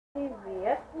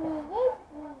Привет!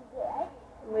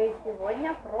 Мы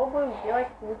сегодня пробуем сделать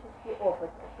химический опыт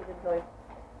очередной.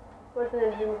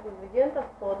 Используем любимых ингредиентов,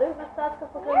 соды в остатках,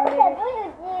 по крайней мере.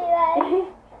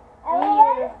 И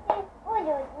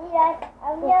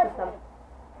уксусом.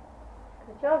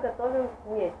 Сначала готовим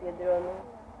смесь ядреную.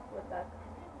 Вот так.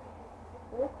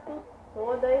 Уксус с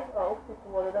содой, уксус в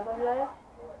воду добавляем.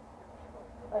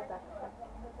 Вот так.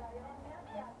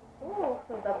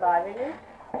 Уксус добавили.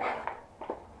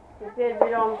 Теперь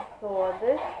берем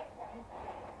соды.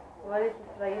 Варите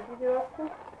свои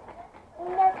пятерки.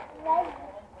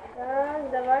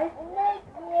 Так, давай.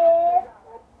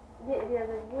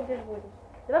 Резать будешь.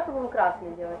 Давай попробуем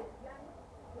красный делать.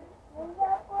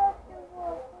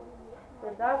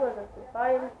 Сюда мы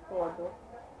засыпаем соду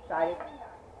в шарик.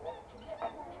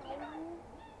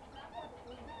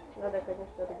 Надо,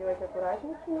 конечно, это делать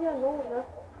аккуратнее, но уже.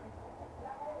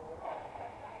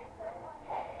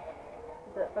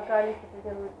 Да, пока Алиса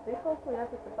делает цифалку, я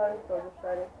засыпаю соду в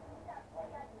шарик.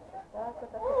 Так, вот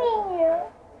так.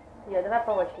 Нет, давай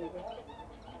по очереди.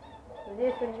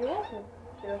 Здесь антиоксидант,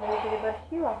 я уже не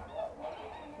переборщила.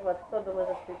 Вот, соду мы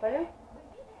засыпали.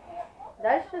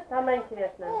 Дальше самое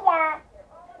интересное.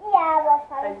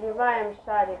 Одеваем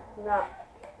шарик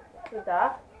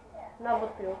сюда, на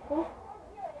бутылку.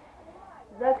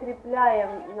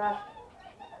 Закрепляем наш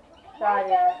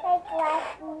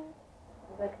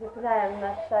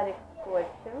шарик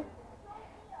скотчем.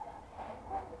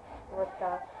 Вот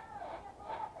так.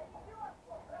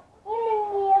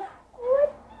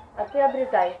 А ты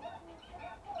обрезай.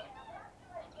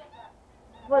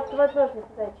 Вот ножницы,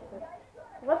 зайчик.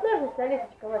 Вот ножницы,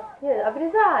 Алисочка, вот. Нет,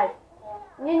 обрезать.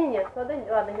 Не, сода,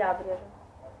 ладно, я обрежу.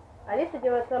 Алиса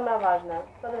делает самое важное.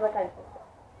 Сода заканчивается.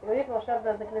 И говорит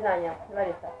волшебное заклинание.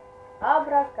 Алиса.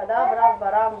 Абра, кадабра,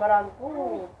 барам, баран,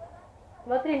 бу.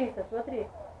 Смотри, Лиса, смотри.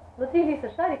 Смотри, Лиса,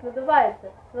 шарик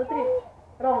надувается. Смотри,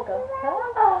 Ромка.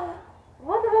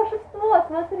 Вот и волшебство,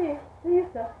 смотри,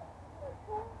 Лиса.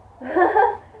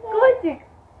 Котик.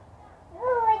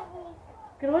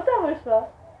 Круто вышло?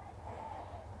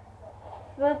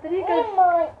 Смотри,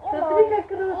 как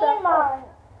круто.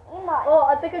 О,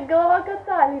 а ты как голова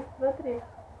кота, Лис, смотри.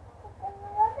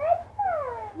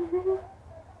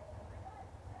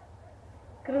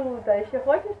 Круто. Еще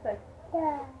хочешь так?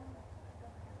 Да.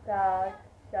 Так,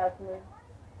 сейчас мы.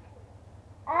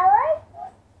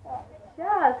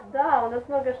 Сейчас, да, у нас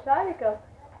много шариков.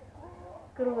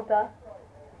 Круто.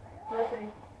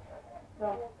 Смотри.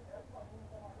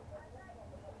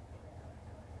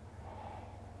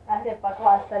 А где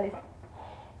похвастались?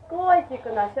 Котик у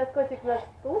нас. Сейчас котик наш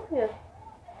стухнет.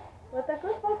 Вот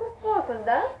такой фокус-фокус,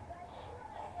 да?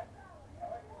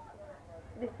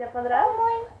 Тебе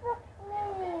понравилось?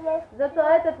 Зато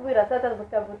этот вырос, этот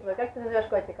пускай будет твой. Как ты назовешь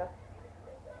котика?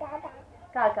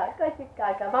 Кака, котик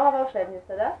Кака. Мама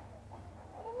волшебница, да?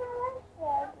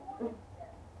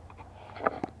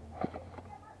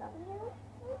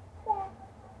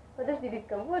 Подожди,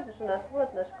 Литка, вот же у нас,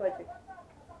 вот наш котик.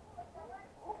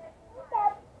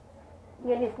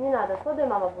 Не, Лиз, не надо, содой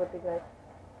мама будет играть.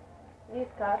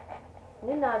 Лизка,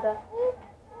 не надо.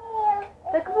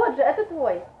 Так вот же, это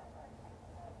твой.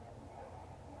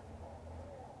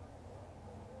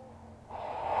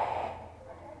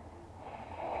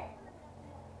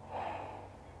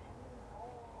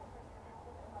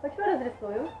 Почему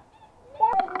разрисую?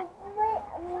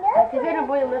 А теперь мы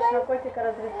будем нашего котика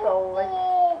разрисовывать.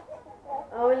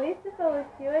 А у Лисы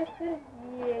получилось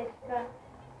сердечко.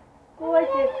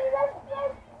 Котик.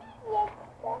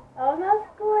 А у нас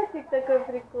котик такой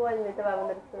прикольный. Давай мы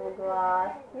нарисуем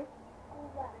глазки.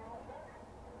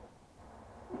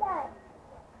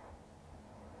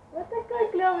 Вот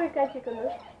такой клевый котик у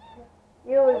нас.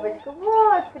 И улыбочку.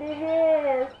 Вот,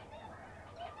 привет.